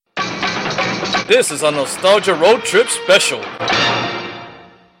This is a Nostalgia Road Trip Special.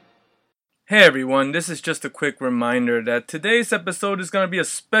 Hey everyone, this is just a quick reminder that today's episode is going to be a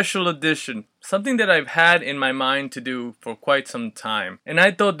special edition, something that I've had in my mind to do for quite some time, and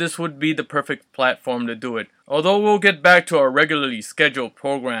I thought this would be the perfect platform to do it. Although we'll get back to our regularly scheduled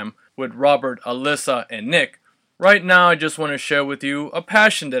program with Robert, Alyssa, and Nick, right now I just want to share with you a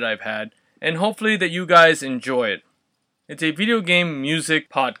passion that I've had, and hopefully that you guys enjoy it. It's a video game music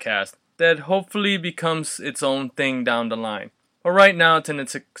podcast that hopefully becomes its own thing down the line. But right now it's in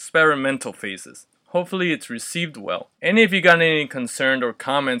its experimental phases. Hopefully it's received well. And if you got any concern or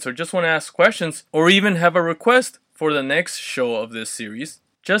comments or just want to ask questions or even have a request for the next show of this series,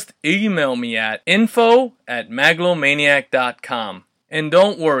 just email me at info@maglomaniac.com. And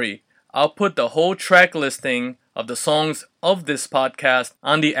don't worry, I'll put the whole track listing of the songs of this podcast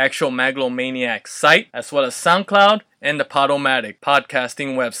on the actual Maglomaniac site, as well as SoundCloud and the Podomatic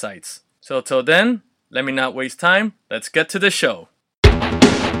podcasting websites. So till then, let me not waste time, let's get to the show.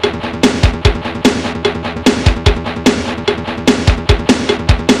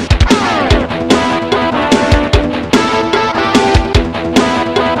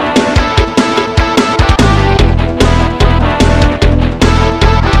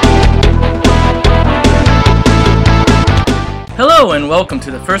 Hello and welcome to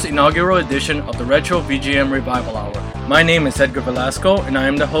the first inaugural edition of the Retro VGM Revival Hour. My name is Edgar Velasco and I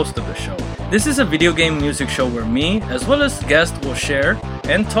am the host of the show. This is a video game music show where me, as well as guests, will share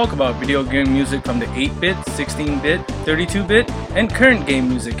and talk about video game music from the 8-bit, 16-bit, 32-bit, and current game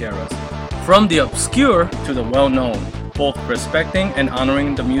music eras. From the obscure to the well-known, both respecting and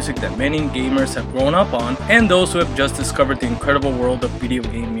honoring the music that many gamers have grown up on and those who have just discovered the incredible world of video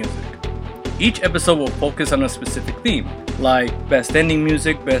game music. Each episode will focus on a specific theme, like best ending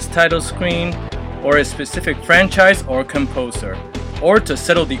music, best title screen, or a specific franchise or composer, or to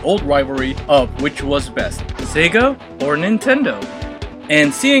settle the old rivalry of which was best, Sega or Nintendo.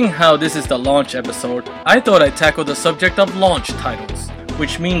 And seeing how this is the launch episode, I thought I'd tackle the subject of launch titles,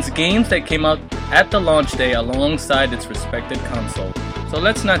 which means games that came out at the launch day alongside its respected console. So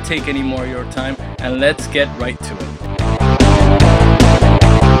let's not take any more of your time and let's get right to it.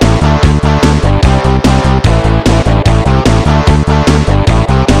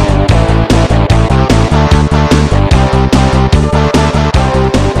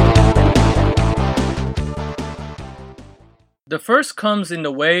 The first comes in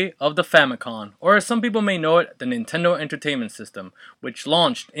the way of the Famicom, or as some people may know it, the Nintendo Entertainment System, which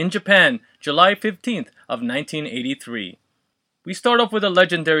launched in Japan July 15th of 1983. We start off with a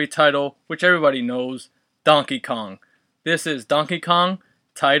legendary title, which everybody knows, Donkey Kong. This is Donkey Kong,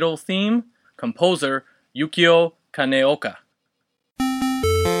 title theme, composer Yukio Kaneoka.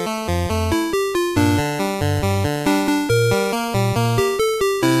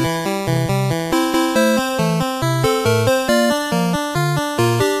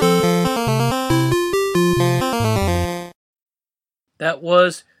 That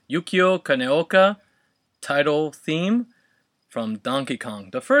was Yukio Kaneoka, title theme from Donkey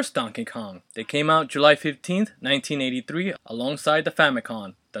Kong, the first Donkey Kong. They came out July 15th, 1983, alongside the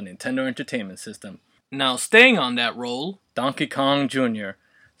Famicom, the Nintendo Entertainment System. Now staying on that roll, Donkey Kong Jr.,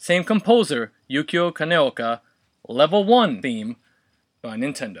 same composer, Yukio Kaneoka, Level 1 theme by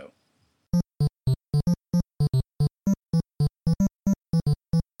Nintendo.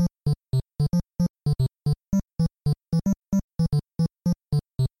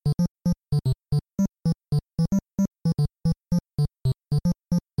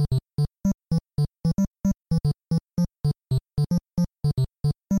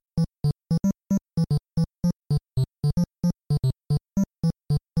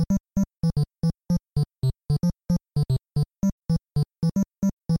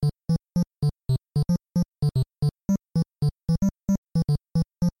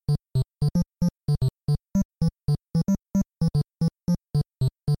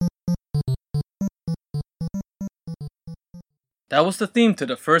 That was the theme to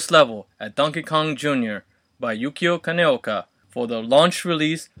the first level at Donkey Kong Jr. by Yukio Kaneoka for the launch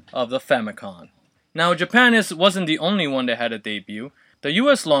release of the Famicom. Now, Japan wasn't the only one that had a debut. The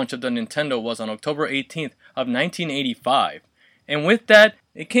US launch of the Nintendo was on October 18th of 1985. And with that,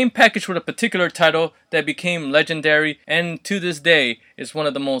 it came packaged with a particular title that became legendary and to this day is one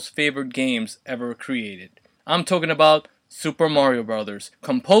of the most favored games ever created. I'm talking about Super Mario Bros.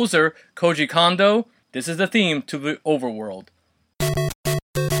 Composer Koji Kondo, this is the theme to the Overworld.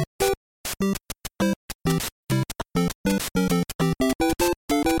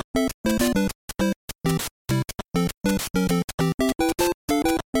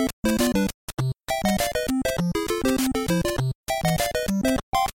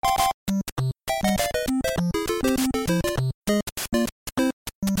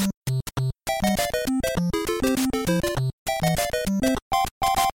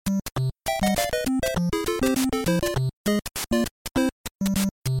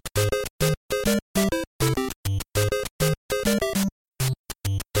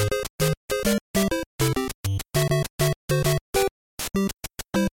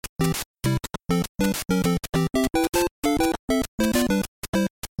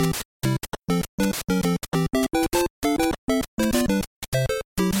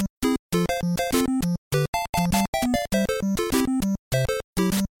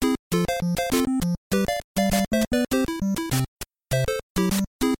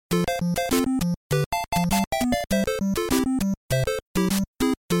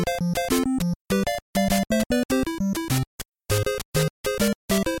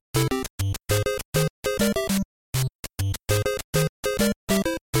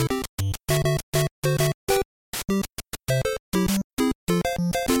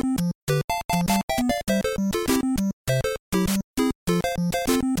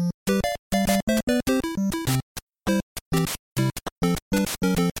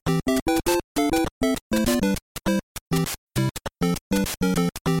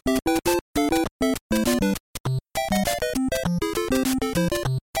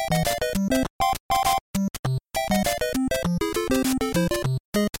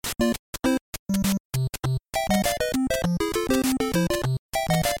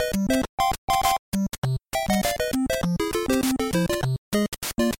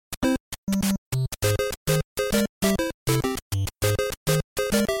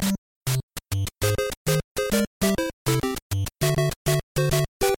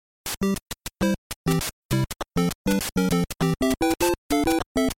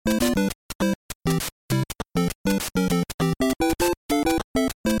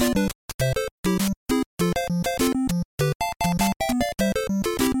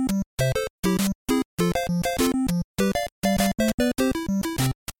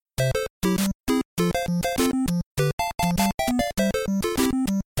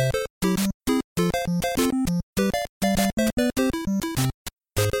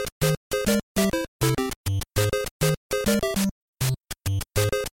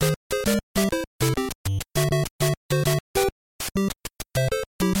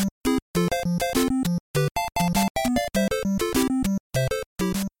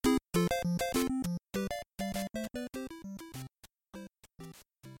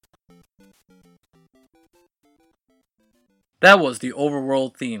 That was the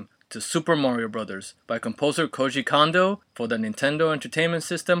overworld theme to Super Mario Bros. By composer Koji Kondo for the Nintendo Entertainment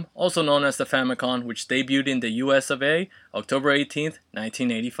System, also known as the Famicom, which debuted in the US of A, October 18th,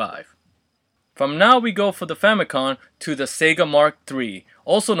 1985. From now we go for the Famicom to the Sega Mark III,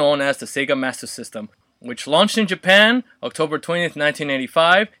 also known as the Sega Master System, which launched in Japan October 20th,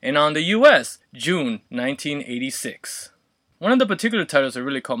 1985, and on the US, June 1986. One of the particular titles that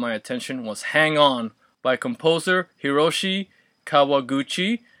really caught my attention was Hang On by composer Hiroshi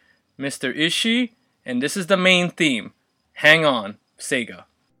Kawaguchi, Mr. Ishii, and this is the main theme, Hang On, Sega.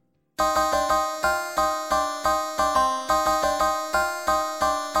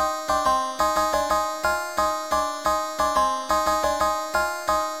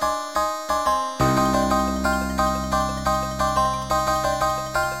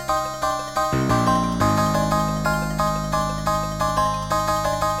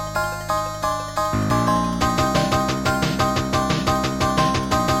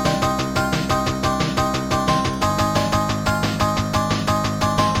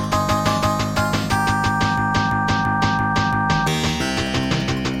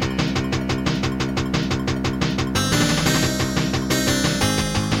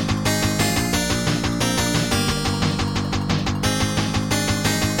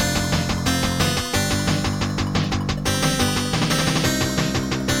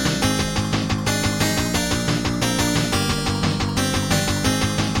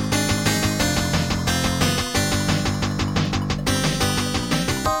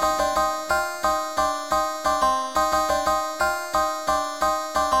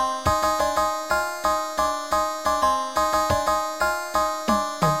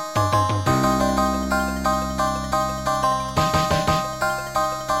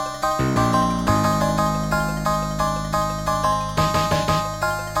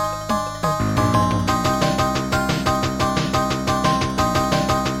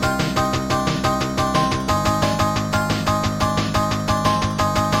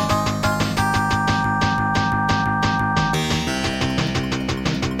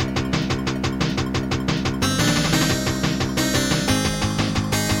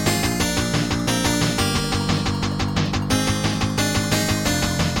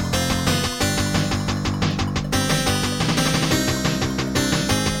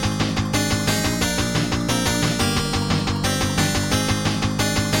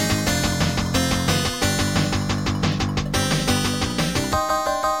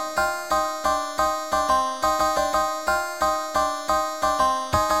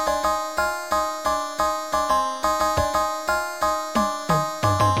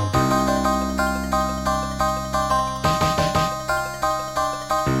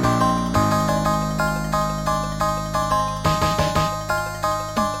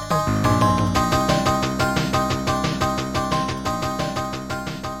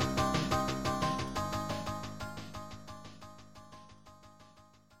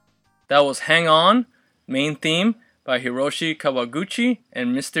 That was Hang On, main theme by Hiroshi Kawaguchi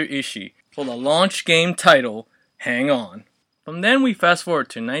and Mr. Ishii for the launch game title, Hang On. From then we fast forward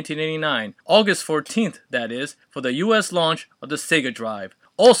to 1989, August 14th that is, for the US launch of the Sega Drive,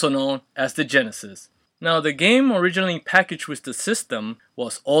 also known as the Genesis. Now the game originally packaged with the system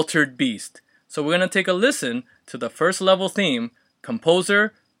was Altered Beast, so we're going to take a listen to the first level theme,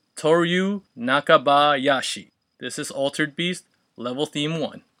 composer Toru Nakabayashi. This is Altered Beast, level theme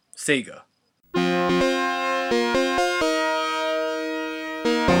 1. Sega.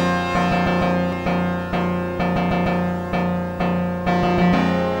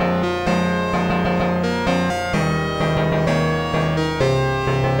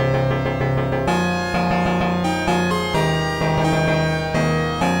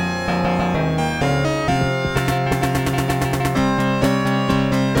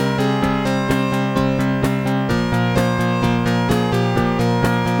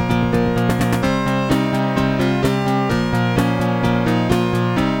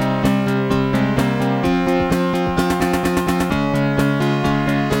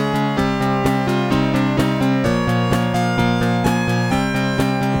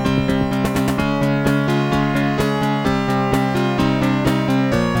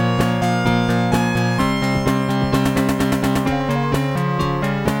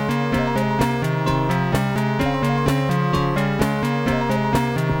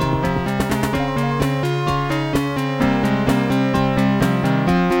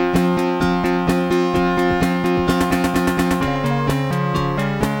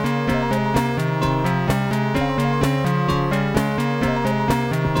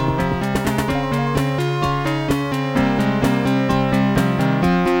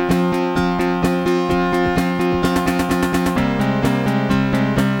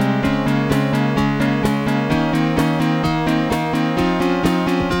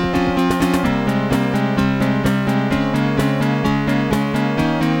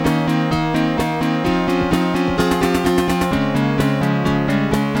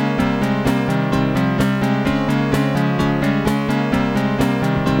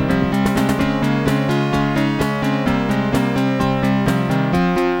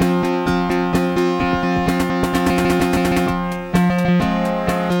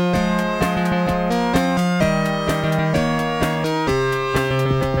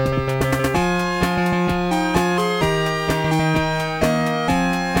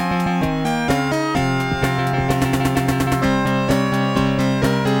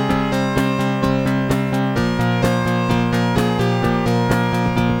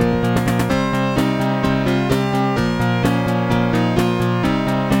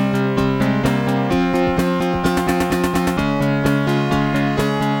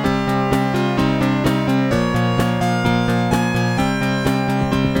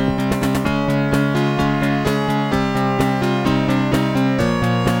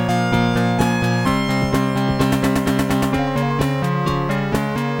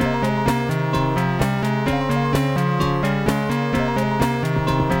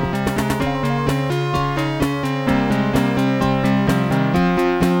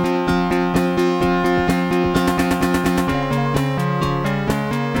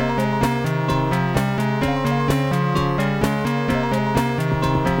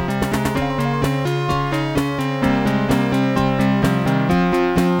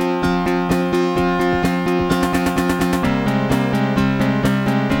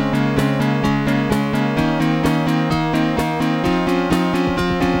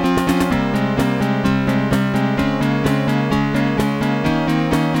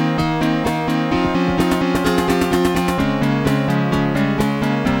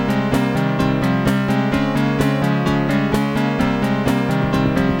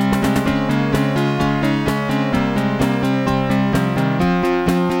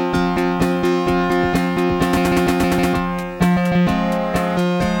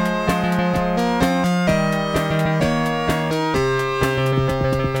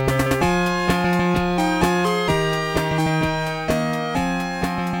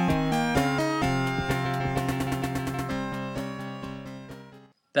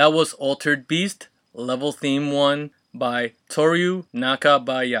 That was Altered Beast, Level Theme 1 by Toru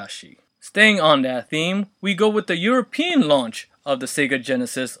Nakabayashi. Staying on that theme, we go with the European launch of the Sega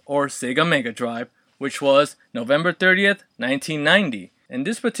Genesis or Sega Mega Drive, which was November 30th, 1990. And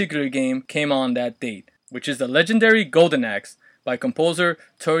this particular game came on that date, which is the legendary Golden Axe by composer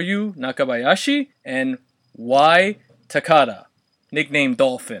Toru Nakabayashi and Y. Takada, nicknamed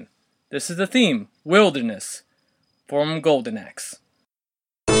Dolphin. This is the theme, Wilderness, from Golden Axe.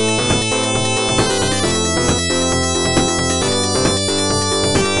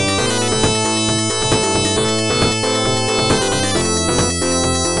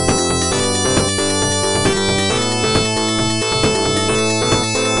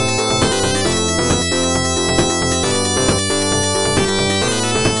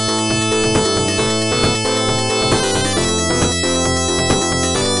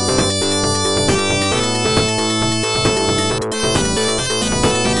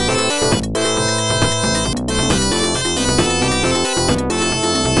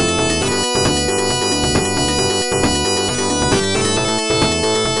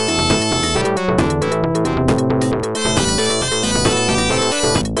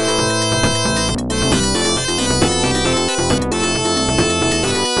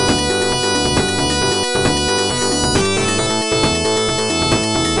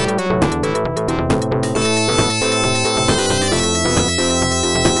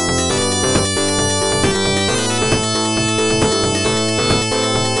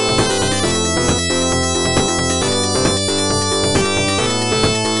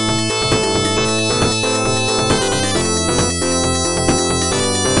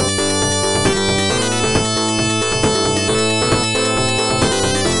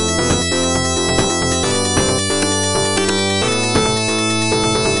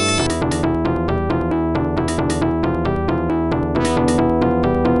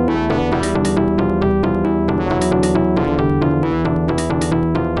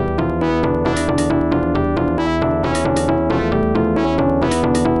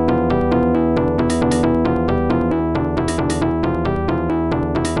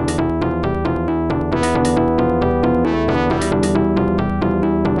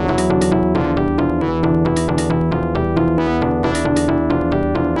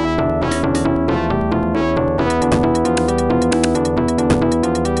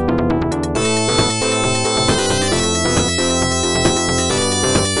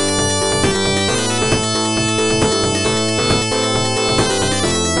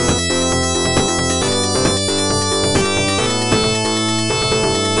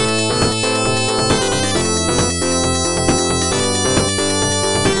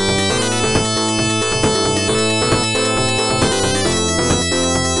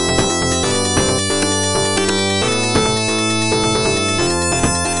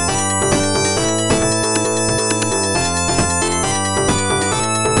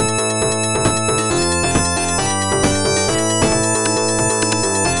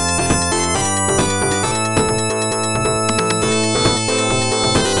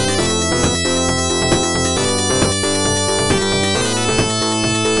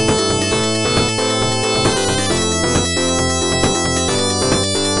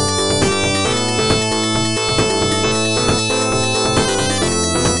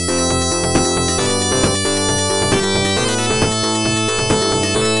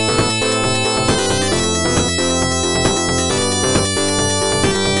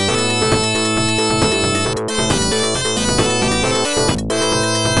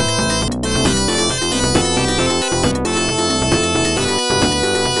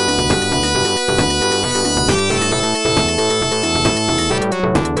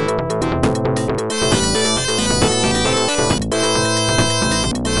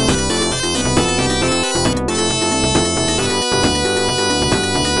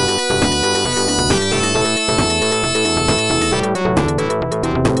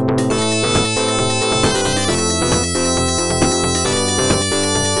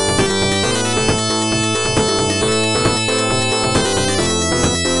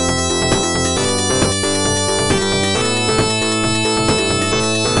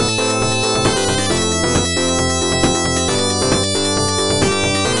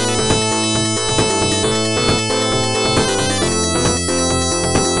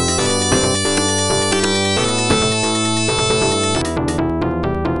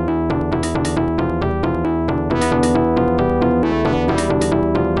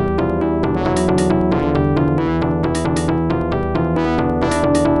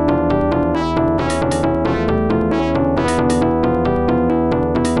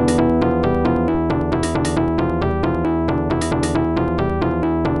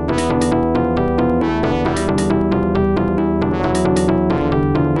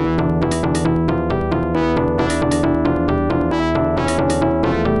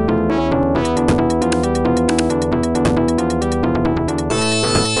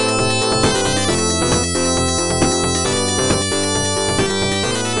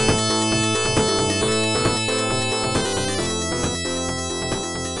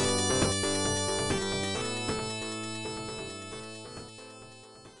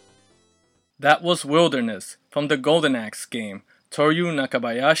 That was Wilderness from the Golden Axe game, Toryu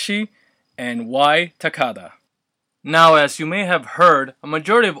Nakabayashi and Y Takada. Now, as you may have heard, a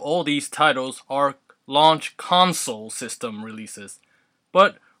majority of all these titles are launch console system releases.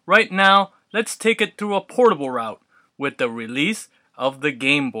 But right now, let's take it through a portable route with the release of the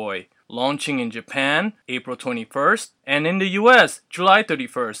Game Boy, launching in Japan April 21st and in the US July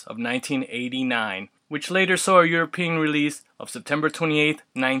 31st of 1989, which later saw a European release of September 28th,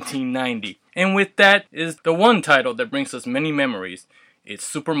 1990. And with that is the one title that brings us many memories. It's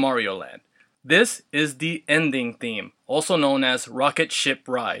Super Mario Land. This is the ending theme, also known as Rocket Ship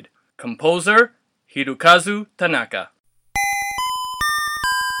Ride. Composer Hirokazu Tanaka.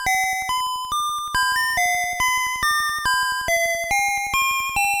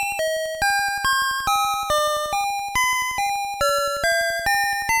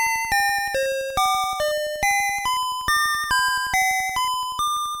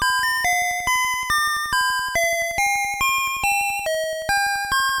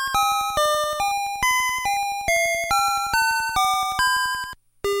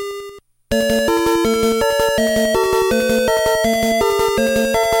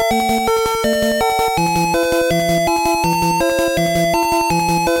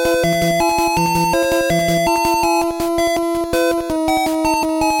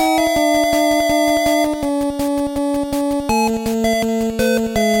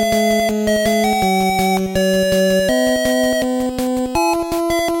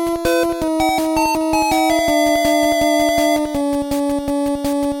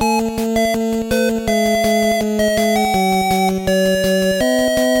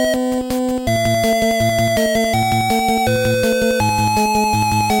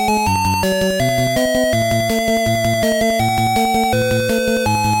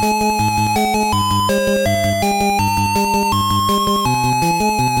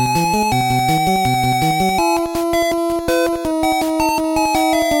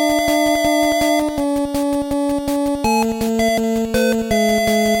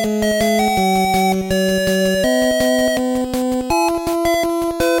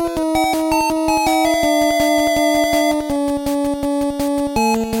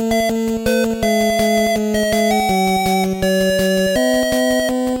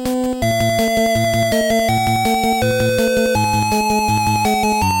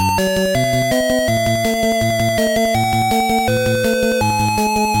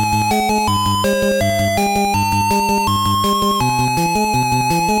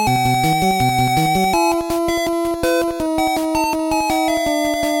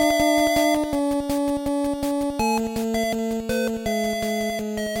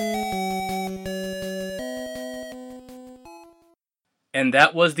 And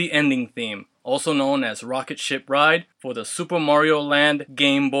that was the ending theme, also known as Rocket Ship Ride, for the Super Mario Land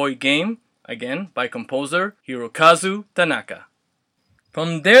Game Boy game, again by composer Hirokazu Tanaka.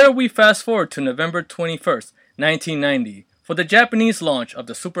 From there we fast forward to November 21st, 1990, for the Japanese launch of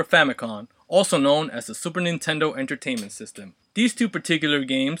the Super Famicom, also known as the Super Nintendo Entertainment System. These two particular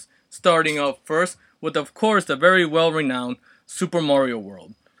games, starting off first with of course the very well-renowned Super Mario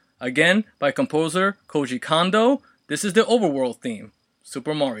World. Again by composer Koji Kondo, this is the overworld theme.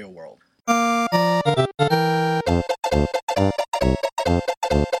 Super Mario World.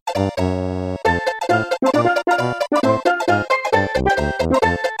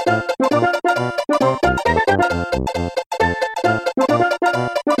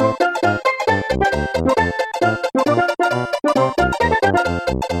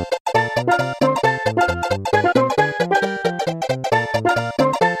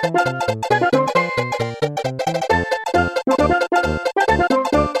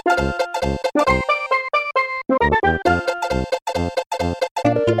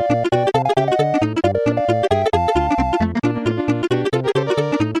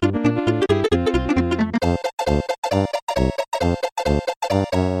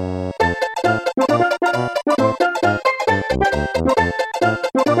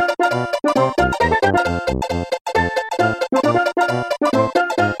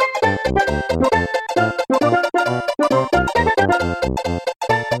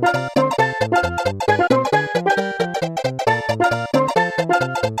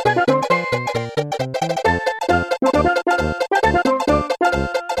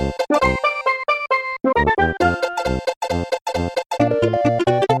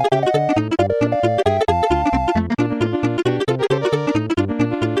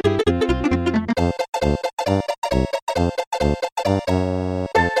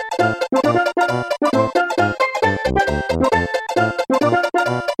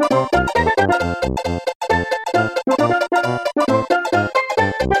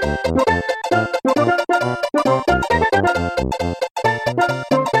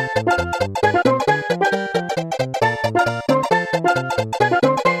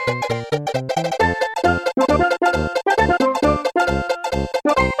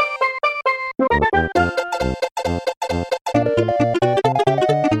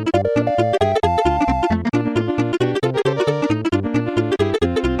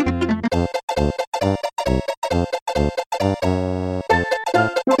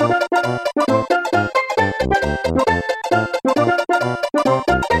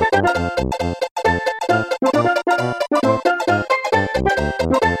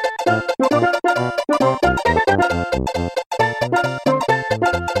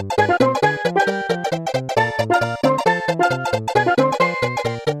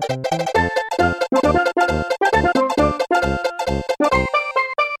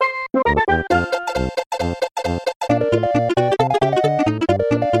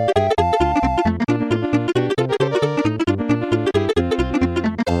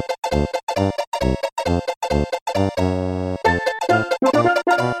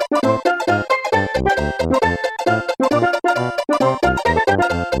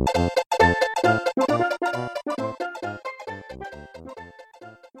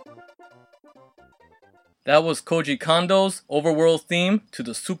 That was Koji Kondo's overworld theme to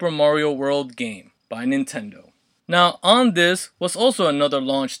the Super Mario World game by Nintendo. Now, on this was also another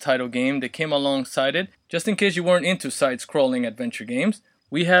launch title game that came alongside it. Just in case you weren't into side-scrolling adventure games,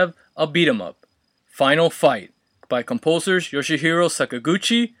 we have a beat-em-up, Final Fight, by composers Yoshihiro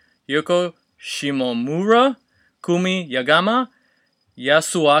Sakaguchi, Yoko Shimomura, Kumi Yagama,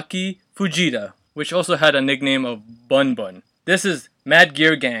 Yasuaki Fujita, which also had a nickname of Bun Bun. This is Mad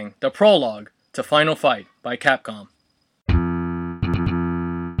Gear Gang, the prologue to Final Fight by Capcom.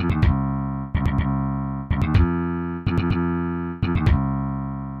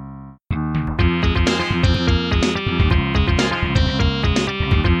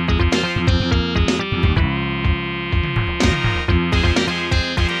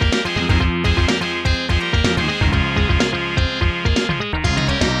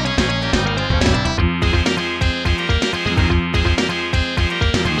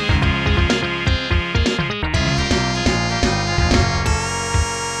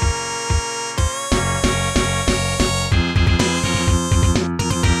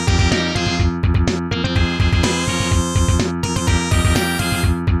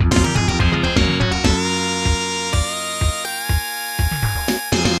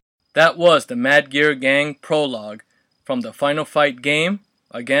 That was the Mad Gear Gang prologue from the Final Fight game,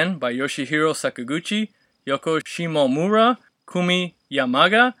 again by Yoshihiro Sakaguchi, Yoko Shimomura, Kumi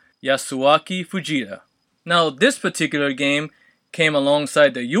Yamaga, Yasuaki Fujita. Now, this particular game came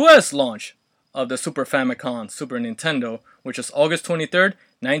alongside the US launch of the Super Famicom Super Nintendo, which was August 23rd,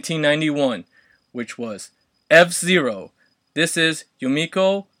 1991, which was F-Zero. This is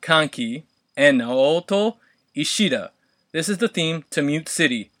Yumiko Kanki and Naoto Ishida. This is the theme to Mute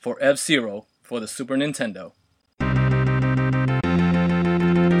City for F-Zero for the Super Nintendo.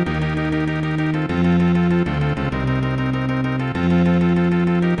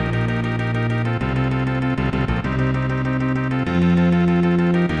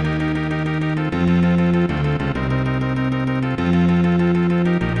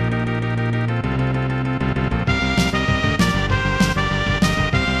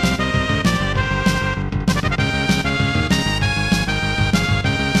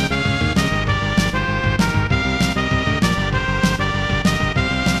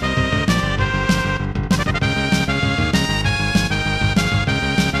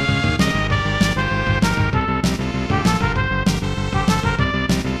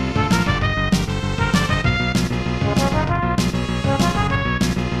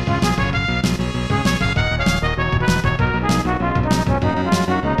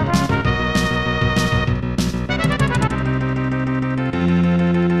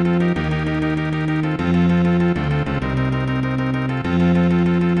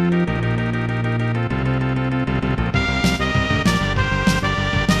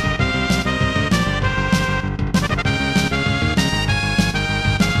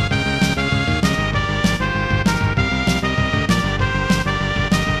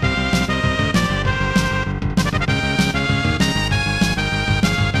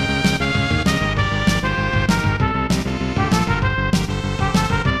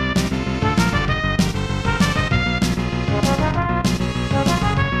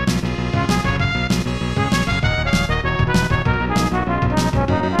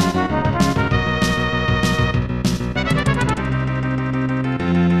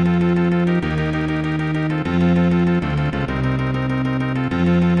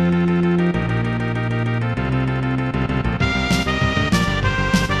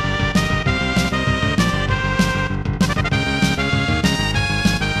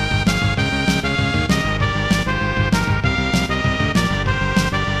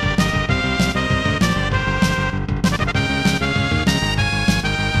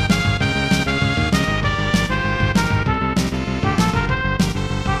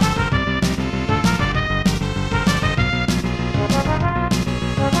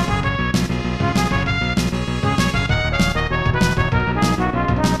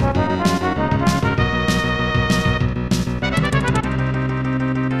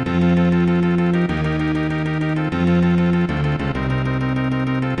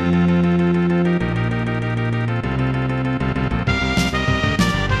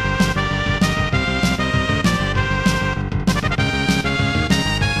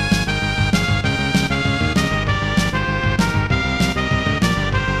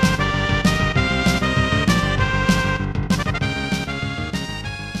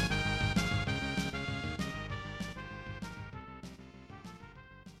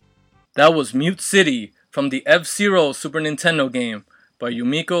 That was Mute City from the F-Zero Super Nintendo game by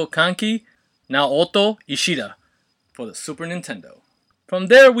Yumiko Kanki, Naoto Ishida for the Super Nintendo. From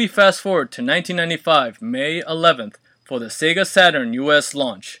there, we fast forward to 1995, May 11th, for the Sega Saturn US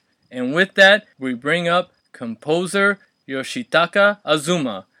launch. And with that, we bring up composer Yoshitaka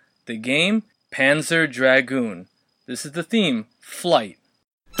Azuma, the game Panzer Dragoon. This is the theme, Flight.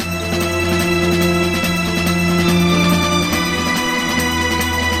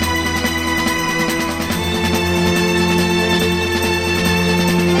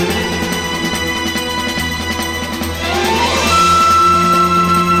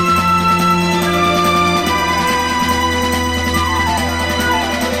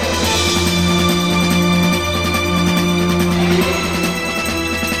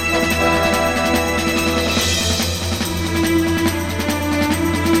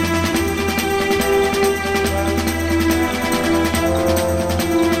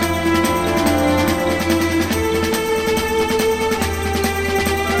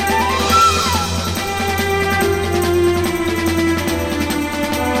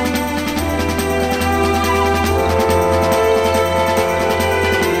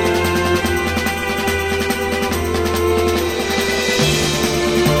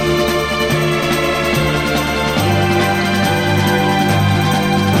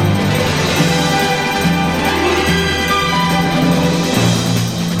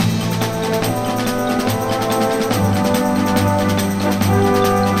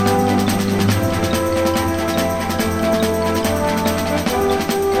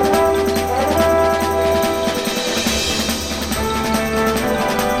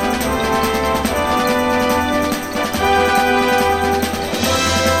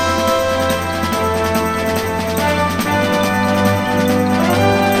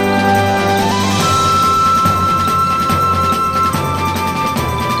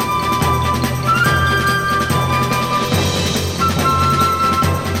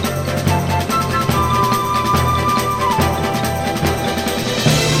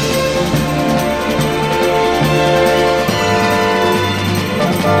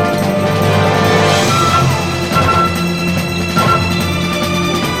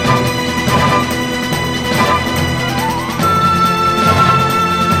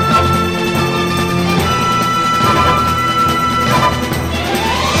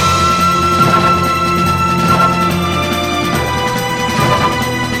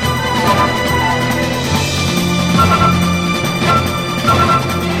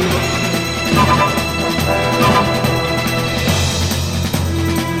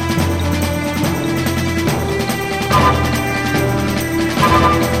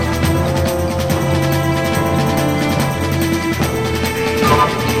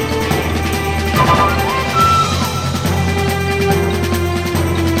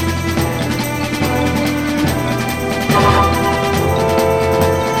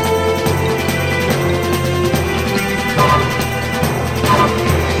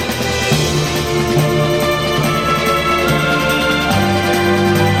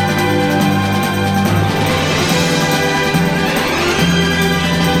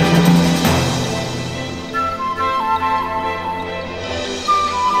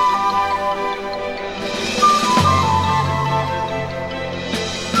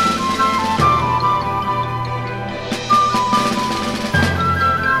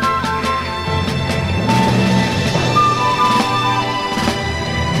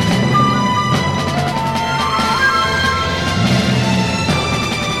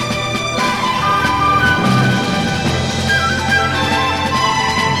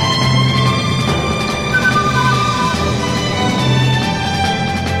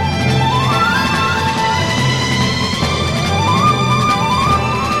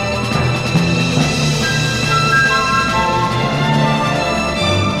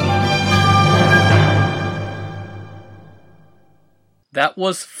 That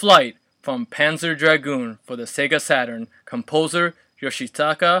was Flight from Panzer Dragoon for the Sega Saturn, composer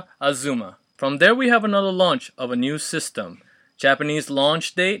Yoshitaka Azuma. From there we have another launch of a new system. Japanese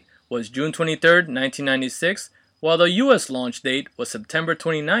launch date was June 23rd, 1996, while the US launch date was September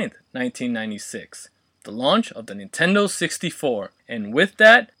 29th, 1996. The launch of the Nintendo 64. And with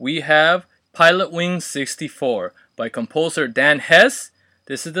that, we have Pilotwings 64 by composer Dan Hess.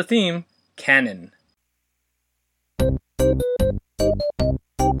 This is the theme, Cannon.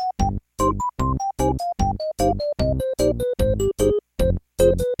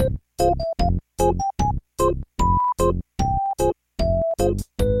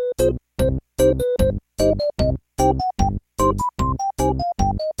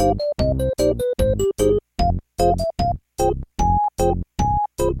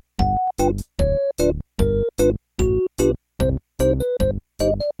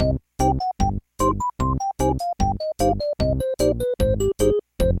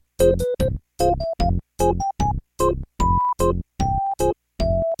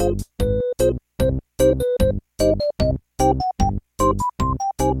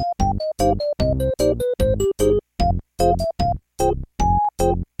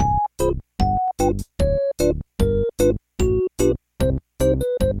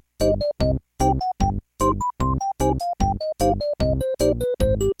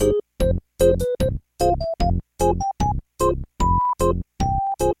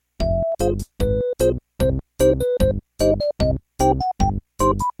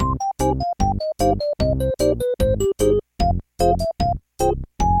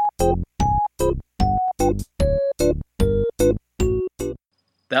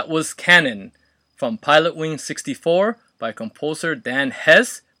 That was Cannon from Pilotwings 64 by composer Dan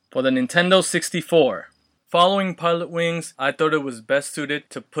Hess for the Nintendo 64. Following Pilotwings, I thought it was best suited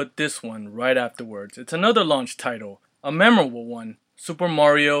to put this one right afterwards. It's another launch title, a memorable one, Super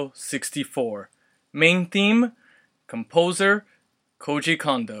Mario 64. Main theme, composer Koji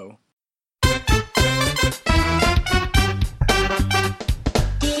Kondo.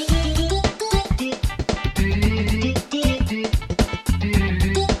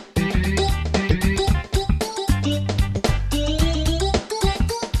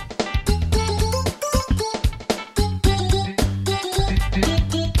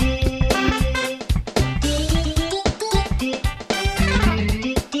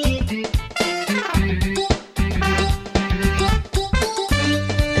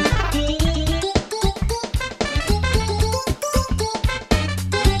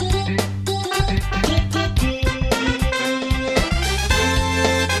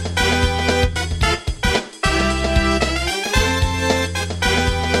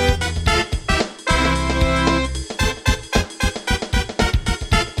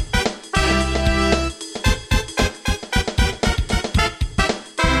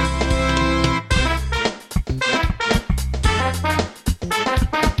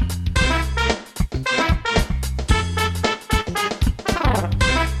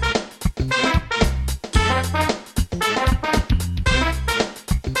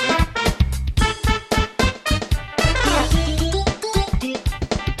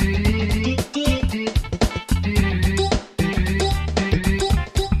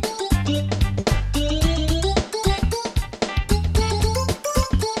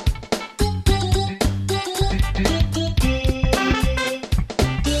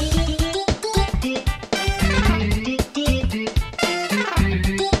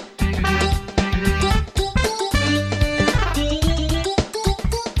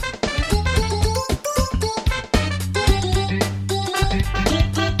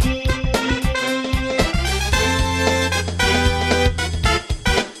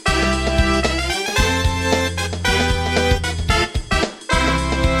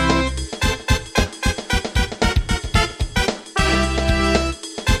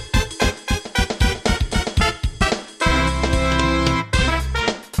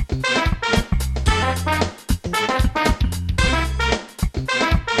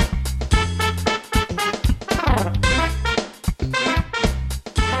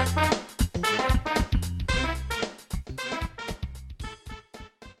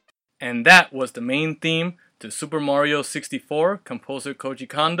 And that was the main theme to Super Mario 64, composer Koji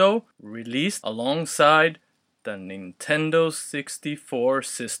Kondo, released alongside the Nintendo 64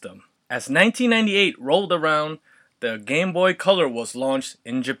 system. As 1998 rolled around, the Game Boy Color was launched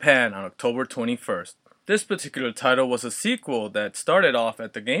in Japan on October 21st. This particular title was a sequel that started off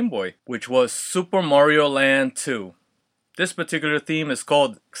at the Game Boy, which was Super Mario Land 2. This particular theme is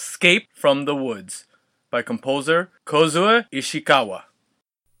called Escape from the Woods by composer Kozue Ishikawa.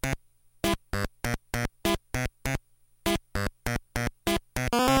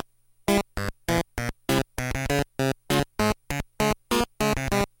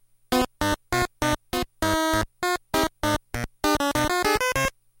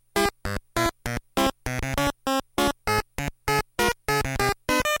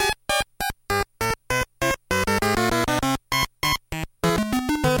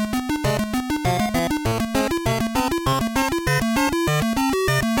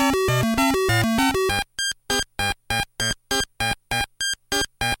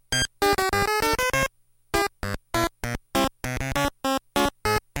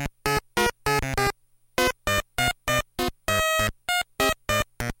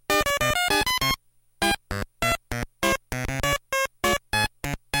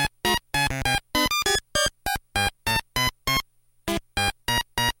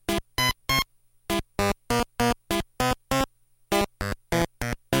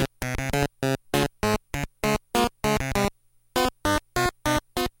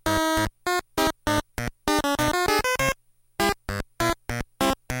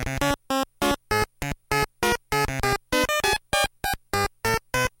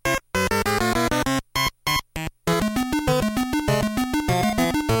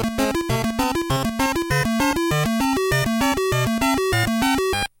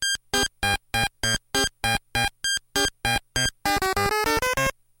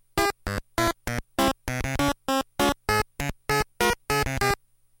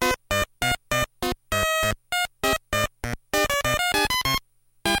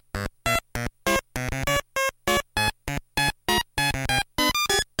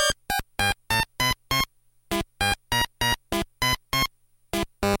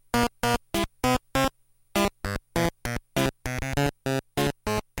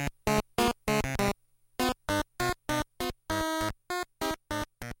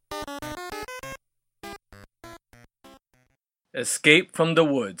 Escape from the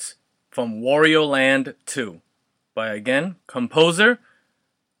Woods from Wario Land 2 by, again, composer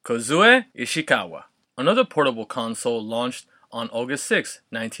Kozue Ishikawa. Another portable console launched on August 6,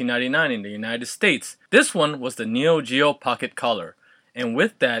 1999 in the United States. This one was the Neo Geo Pocket Color. And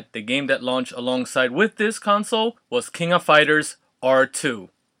with that, the game that launched alongside with this console was King of Fighters R2.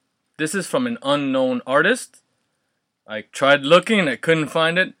 This is from an unknown artist. I tried looking and I couldn't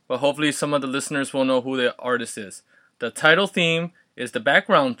find it, but hopefully some of the listeners will know who the artist is. The title theme is the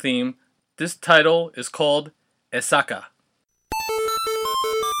background theme. This title is called Esaka.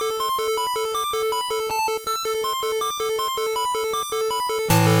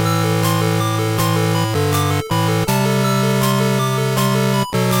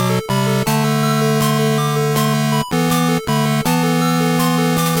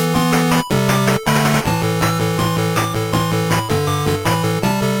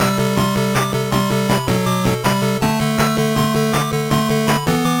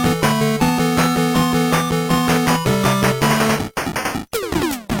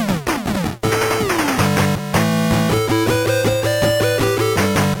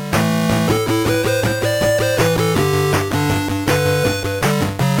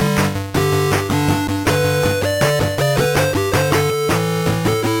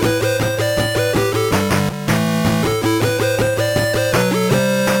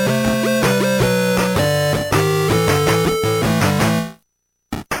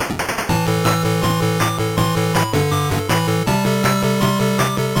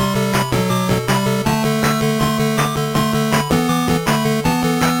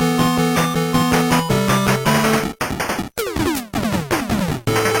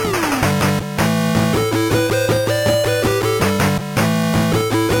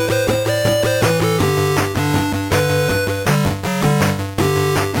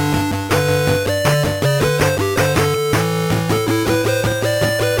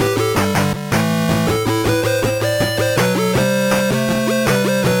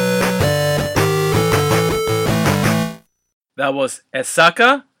 That was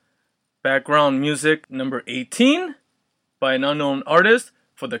Esaka, background music number 18 by an unknown artist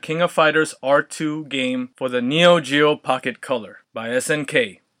for the King of Fighters R2 game for the Neo Geo Pocket Color by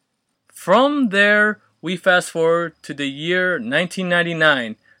SNK. From there, we fast forward to the year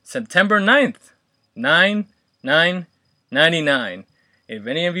 1999, September 9th, 9/9/99. If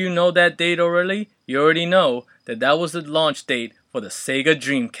any of you know that date already, you already know that that was the launch date for the Sega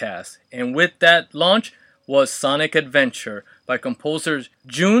Dreamcast. And with that launch was Sonic Adventure by composers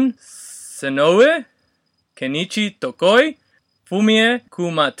Jun Senoue, Kenichi Tokoi, Fumie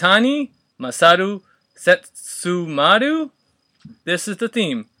Kumatani, Masaru Setsumaru. This is the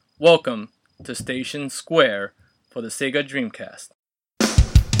theme. Welcome to Station Square for the Sega Dreamcast.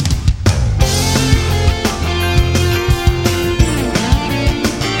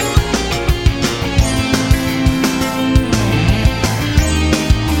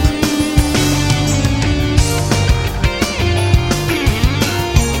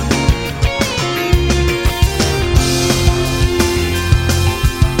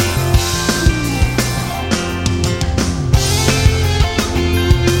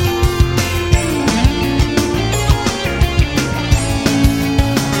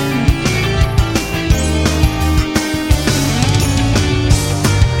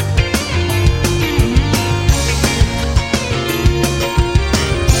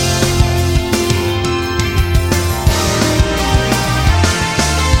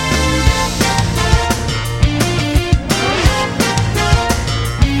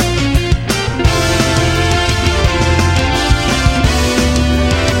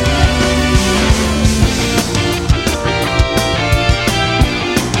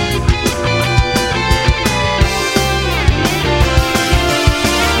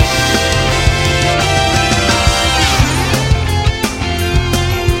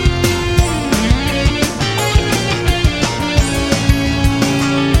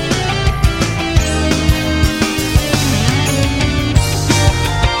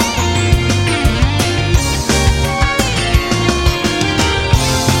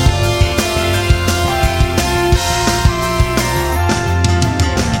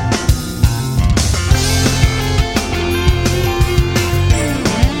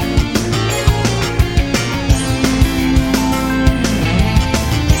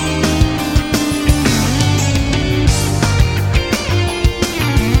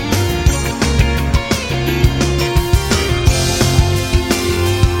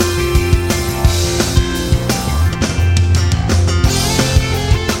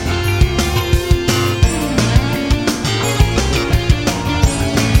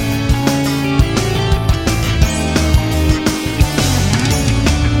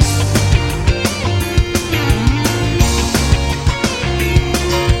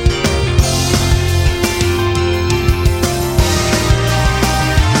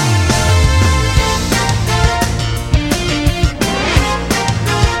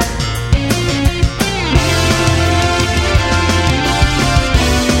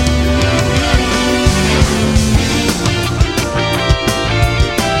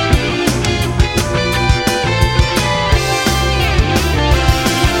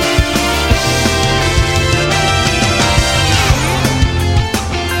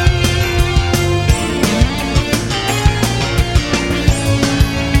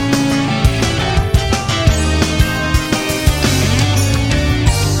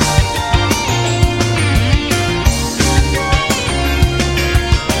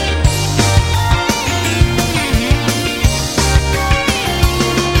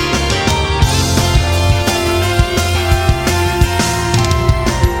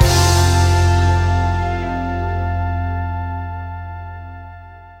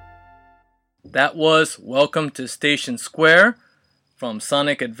 That was Welcome to Station Square from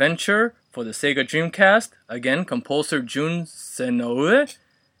Sonic Adventure for the Sega Dreamcast. Again, composer Jun Senoue,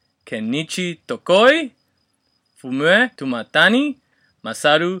 Kenichi Tokoi, Fumue Tumatani,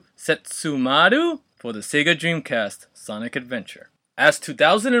 Masaru Setsumaru for the Sega Dreamcast Sonic Adventure. As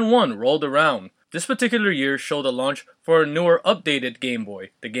 2001 rolled around, this particular year showed the launch for a newer updated Game Boy,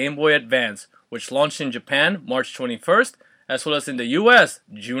 the Game Boy Advance, which launched in Japan March 21st, as well as in the US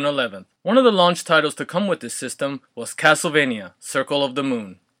June 11th. One of the launch titles to come with this system was Castlevania Circle of the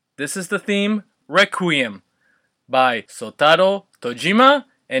Moon. This is the theme Requiem by Shotaro Tojima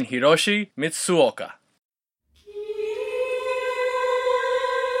and Hiroshi Mitsuoka.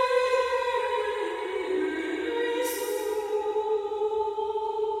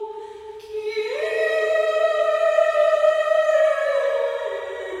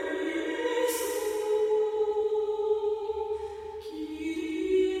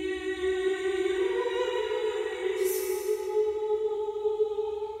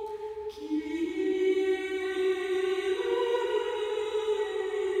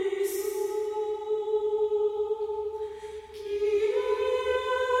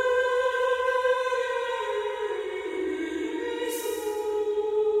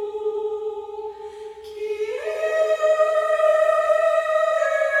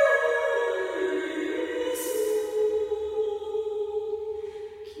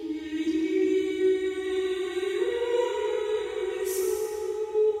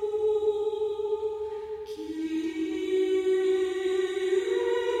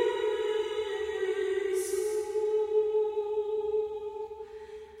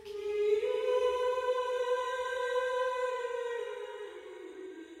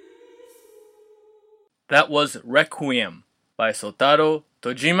 That was Requiem by Shotaro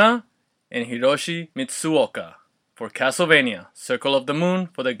Tojima and Hiroshi Mitsuoka for Castlevania Circle of the Moon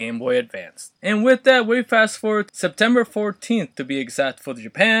for the Game Boy Advance. And with that, we fast forward September 14th to be exact for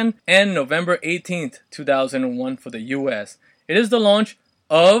Japan and November 18th, 2001 for the US. It is the launch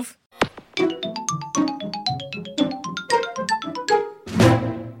of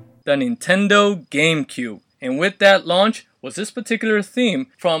the Nintendo GameCube. And with that launch was this particular theme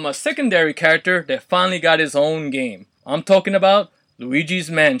from a secondary character that finally got his own game. I'm talking about Luigi's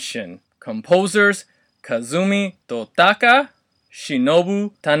Mansion. Composers Kazumi Totaka,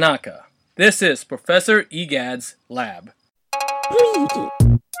 Shinobu Tanaka. This is Professor Egad's Lab. Luigi.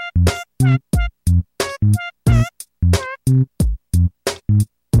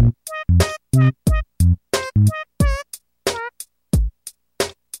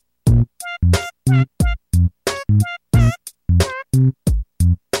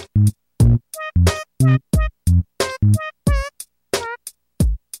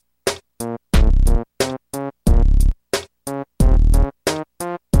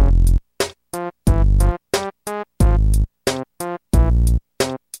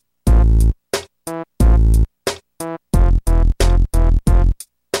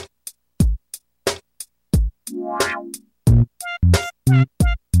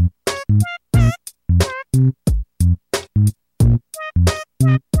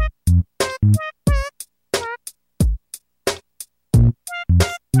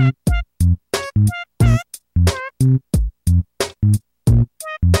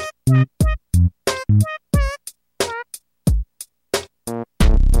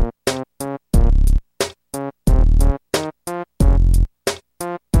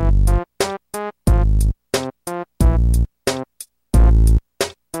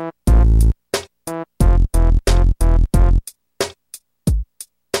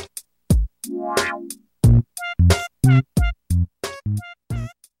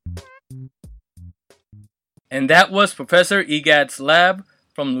 And that was Professor Egad's Lab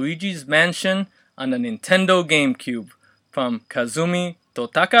from Luigi's Mansion on the Nintendo GameCube from Kazumi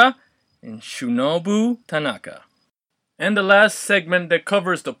Totaka and Shinobu Tanaka. And the last segment that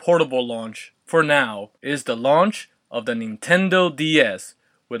covers the portable launch, for now, is the launch of the Nintendo DS,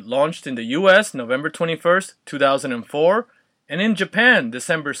 which launched in the US November 21st, 2004, and in Japan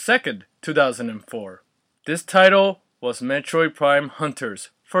December 2nd, 2004. This title was Metroid Prime Hunters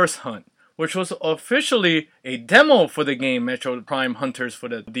First Hunt, which was officially a demo for the game Metroid Prime Hunters for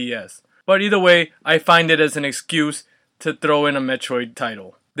the DS. But either way, I find it as an excuse to throw in a Metroid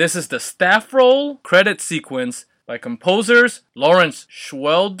title. This is the staff roll credit sequence by composers Lawrence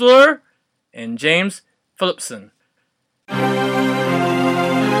Schwedler and James Phillipson.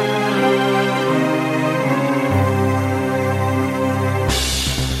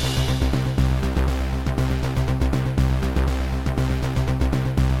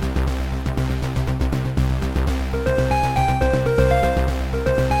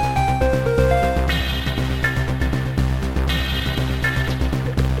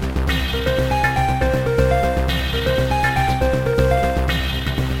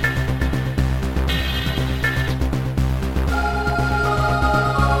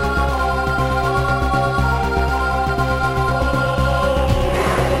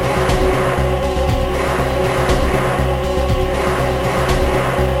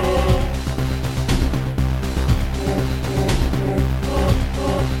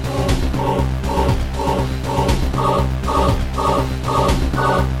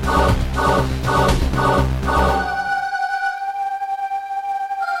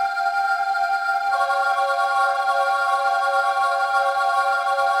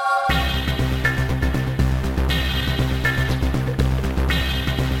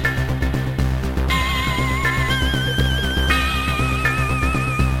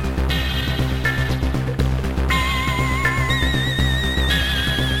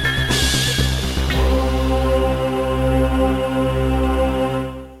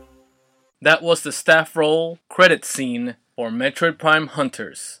 That was the staff roll credit scene for Metroid Prime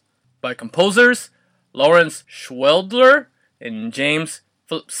Hunters by composers Lawrence Schwedler and James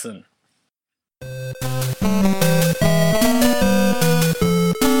Philipson.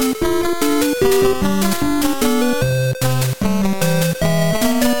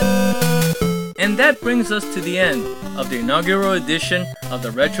 And that brings us to the end of the inaugural edition of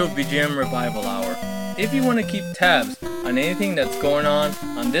the Retro VGM Revival Hour. If you want to keep tabs on anything that's going on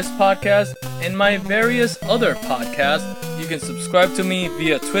this podcast and my various other podcasts, you can subscribe to me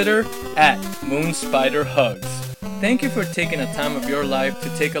via Twitter at MoonSpiderHugs. Thank you for taking a time of your life to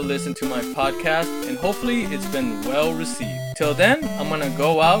take a listen to my podcast, and hopefully it's been well received. Till then, I'm gonna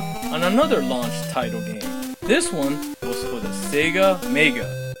go out on another launch title game. This one was for the Sega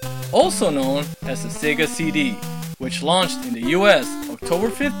Mega, also known as the Sega CD, which launched in the US October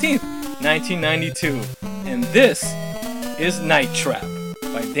 15th, 1992. And this is Night Trap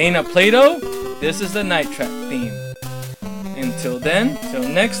by Dana Plato. This is the Night Trap theme. Until then, till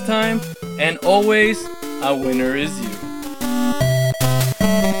next time, and always, a winner is you.